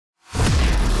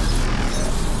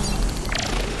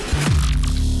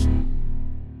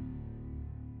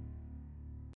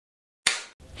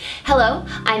Hello,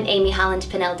 I'm Amy Holland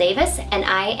Pennel Davis, and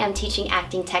I am teaching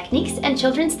acting techniques and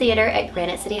children's theater at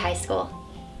Granite City High School.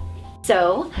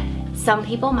 So, some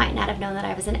people might not have known that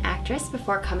I was an actress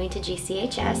before coming to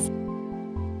GCHS.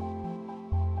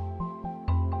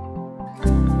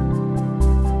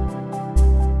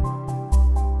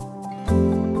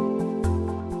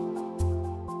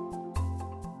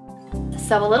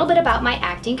 So a little bit about my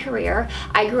acting career.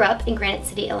 I grew up in Granite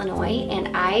City, Illinois, and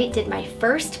I did my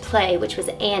first play, which was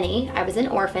Annie. I was an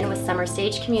orphan with Summer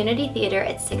Stage Community Theater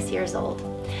at 6 years old.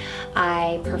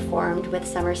 I performed with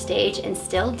Summer Stage and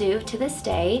still do to this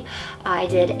day. I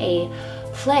did a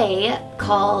play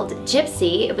called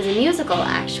Gypsy. It was a musical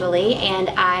actually,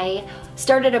 and I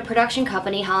started a production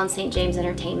company, Holland St. James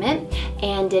Entertainment,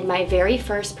 and did my very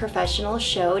first professional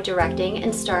show directing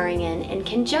and starring in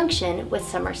conjunction with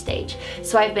Summer Stage.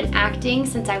 So I've been acting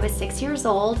since I was 6 years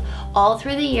old, all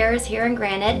through the years here in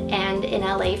Granite and in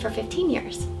LA for 15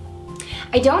 years.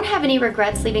 I don't have any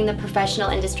regrets leaving the professional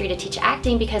industry to teach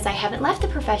acting because I haven't left the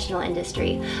professional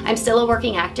industry. I'm still a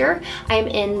working actor. I'm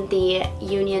in the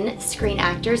Union Screen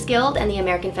Actors Guild and the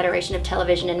American Federation of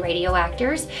Television and Radio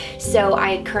Actors. So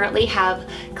I currently have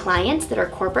clients that are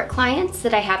corporate clients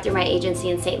that I have through my agency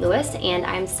in St. Louis, and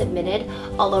I'm submitted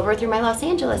all over through my Los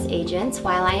Angeles agents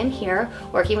while I am here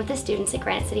working with the students at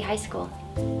Granite City High School.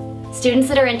 Students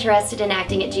that are interested in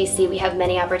acting at GC, we have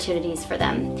many opportunities for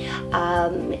them.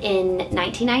 In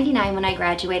 1999, when I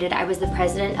graduated, I was the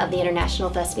president of the International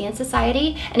Thespian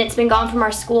Society, and it's been gone from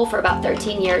our school for about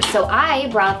 13 years. So I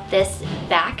brought this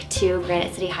back to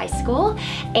Granite City High School,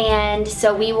 and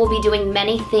so we will be doing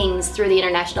many things through the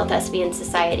International Thespian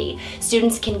Society.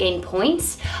 Students can gain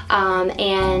points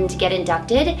and get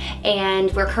inducted,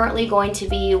 and we're currently going to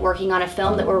be working on a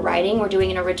film that we're writing. We're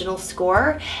doing an original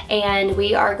score, and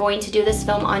we are going to do this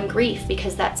film on grief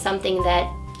because that's something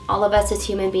that all of us as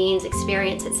human beings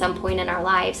experience at some point in our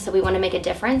lives. So we want to make a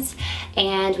difference,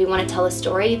 and we want to tell a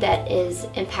story that is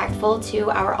impactful to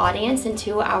our audience and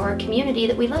to our community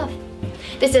that we love.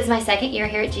 This is my second year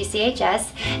here at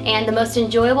GCHS, and the most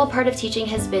enjoyable part of teaching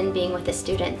has been being with the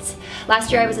students.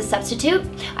 Last year I was a substitute.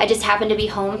 I just happened to be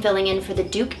home filling in for the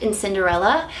Duke in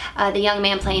Cinderella. The young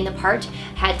man playing the part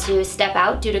had to step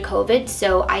out due to COVID,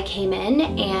 so I came in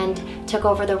and took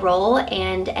over the role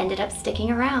and ended up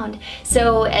sticking around.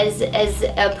 So as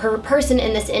a person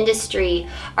in this industry,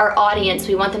 our audience,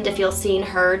 we want them to feel seen,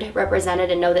 heard, represented,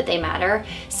 and know that they matter.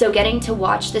 So getting to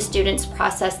watch the students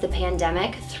process the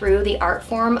pandemic through the art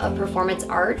form of performance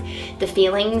art, the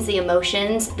feelings, the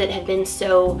emotions that have been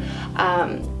so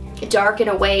dark in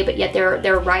a way, but yet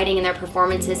their writing and their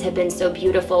performances have been so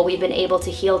beautiful. We've been able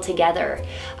to heal together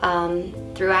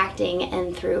through acting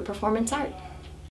and through performance art.